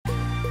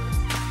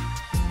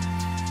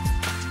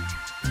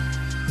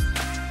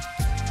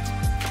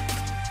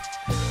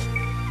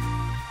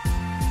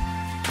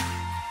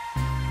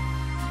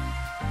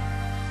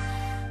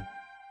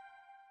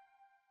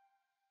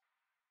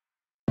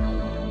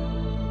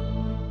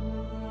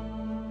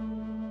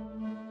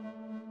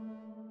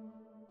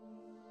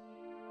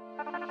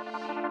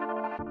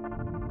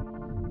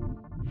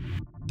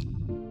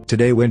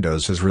Today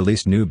Windows has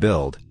released new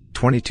build,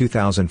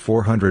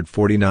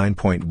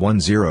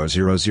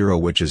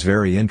 22,449.1000, which is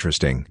very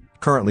interesting.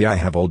 Currently I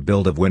have old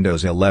build of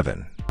Windows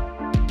 11.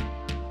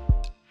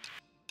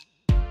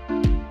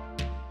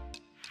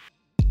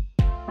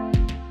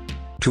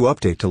 To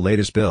update to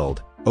latest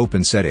build,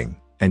 open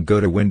Setting, and go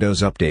to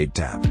Windows Update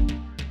tab.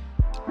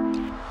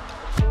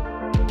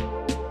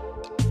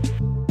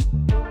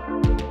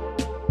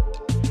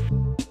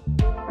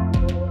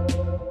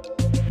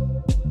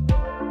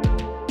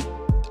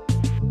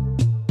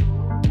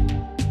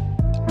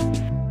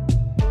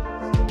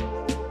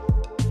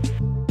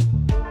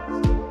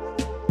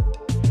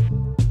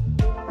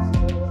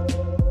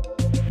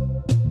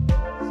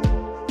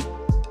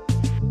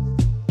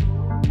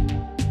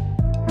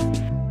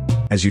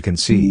 As you can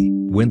see,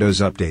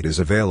 Windows Update is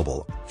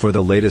available. For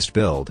the latest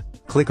build,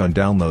 click on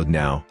Download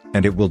Now,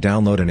 and it will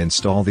download and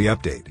install the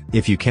update.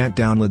 If you can't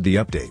download the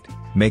update,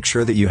 make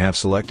sure that you have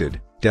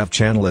selected Dev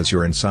Channel as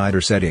your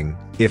insider setting.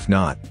 If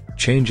not,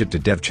 change it to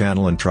Dev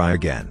Channel and try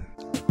again.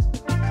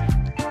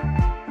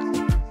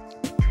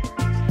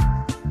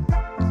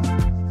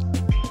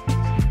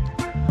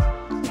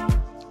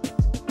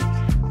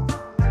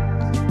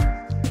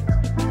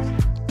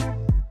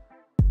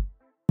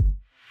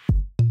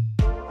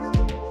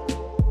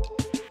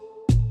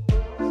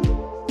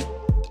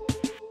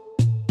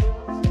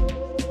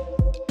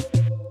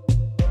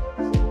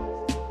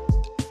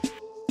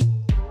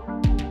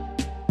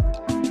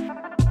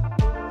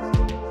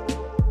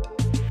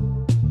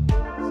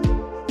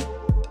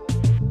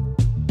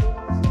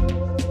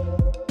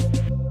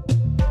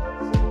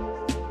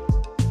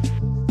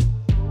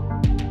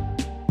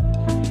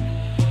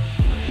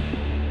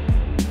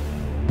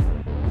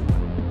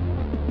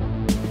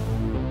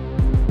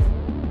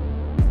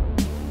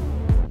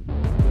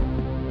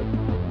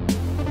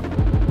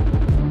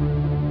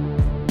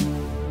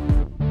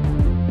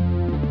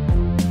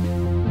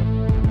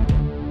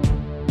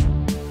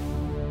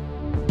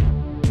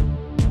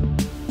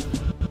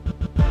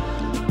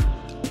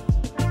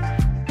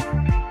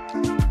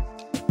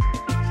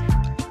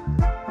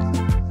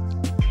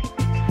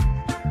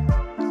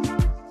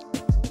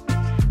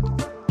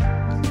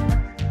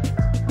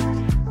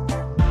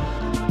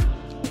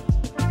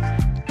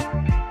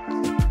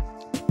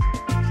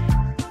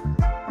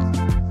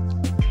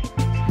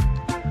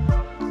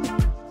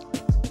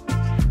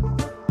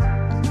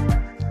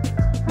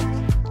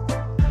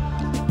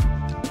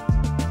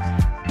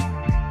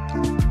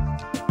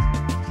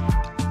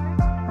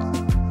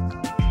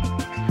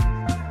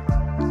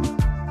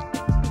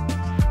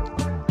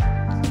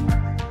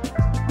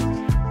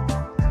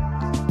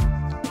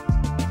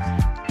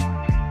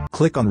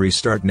 Click on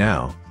Restart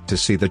Now to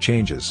see the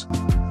changes.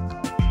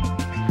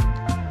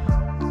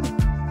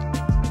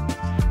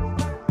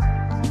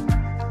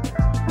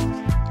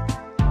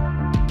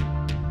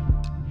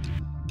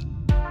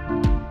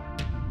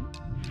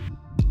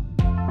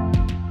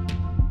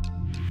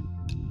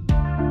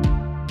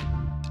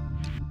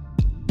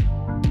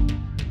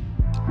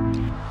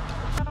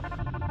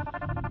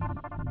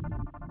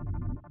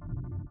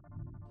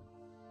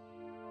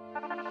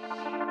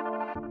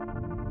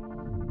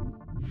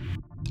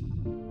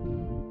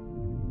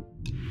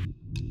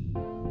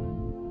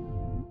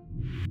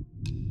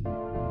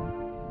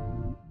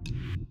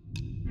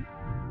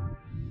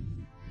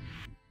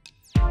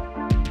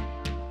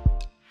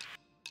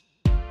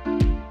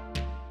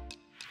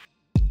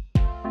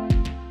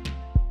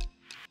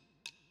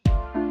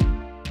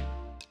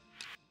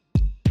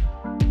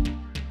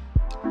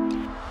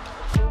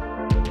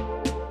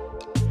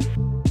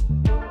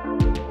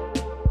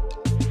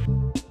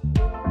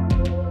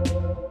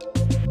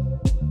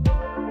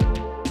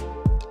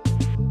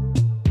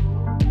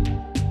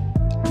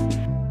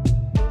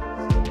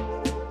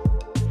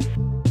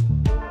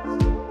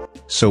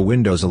 So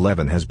Windows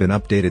 11 has been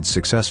updated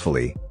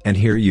successfully, and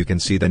here you can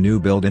see the new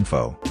build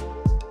info.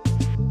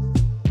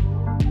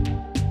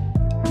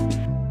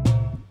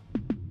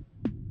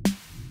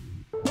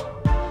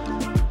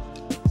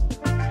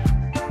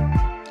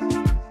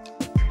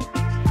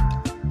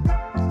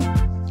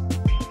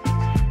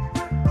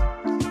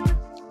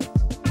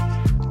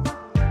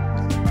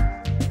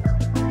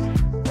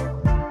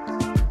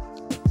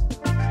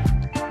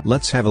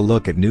 Let's have a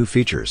look at new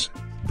features.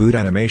 Boot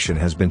animation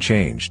has been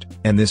changed,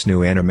 and this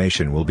new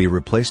animation will be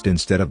replaced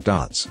instead of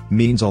dots.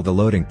 Means all the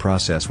loading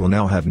process will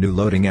now have new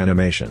loading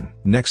animation.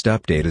 Next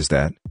update is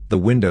that, the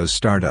Windows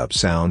startup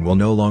sound will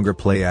no longer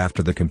play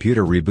after the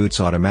computer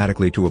reboots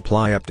automatically to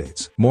apply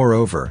updates.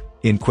 Moreover,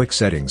 in Quick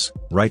Settings,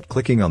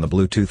 right-clicking on the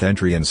Bluetooth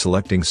entry and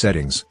selecting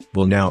Settings,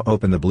 will now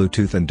open the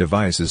Bluetooth and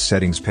Devices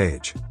Settings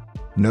page.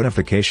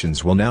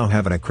 Notifications will now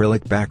have an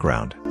acrylic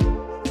background.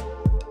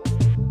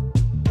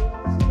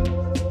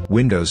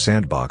 Windows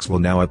Sandbox will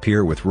now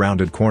appear with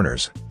rounded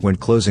corners when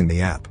closing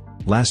the app.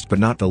 Last but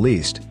not the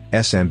least,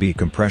 SMB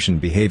compression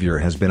behavior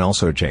has been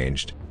also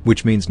changed,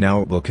 which means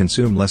now it will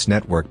consume less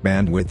network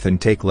bandwidth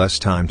and take less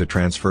time to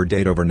transfer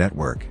data over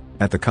network,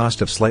 at the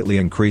cost of slightly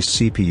increased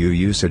CPU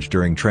usage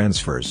during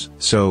transfers.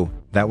 So,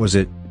 that was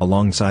it.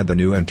 Alongside the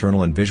new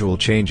internal and visual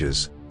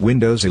changes,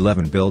 Windows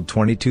 11 build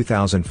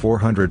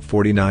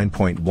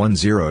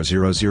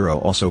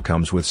 22449.1000 also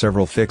comes with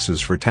several fixes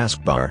for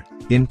taskbar,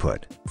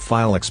 input,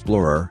 file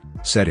explorer,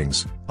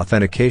 settings,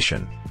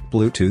 authentication,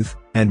 Bluetooth,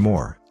 and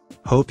more.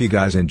 Hope you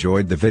guys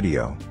enjoyed the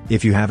video.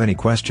 If you have any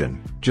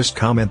question, just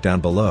comment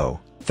down below.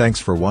 Thanks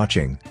for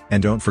watching,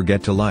 and don't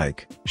forget to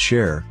like,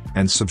 share,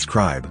 and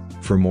subscribe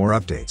for more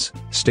updates.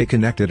 Stay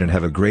connected and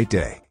have a great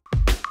day.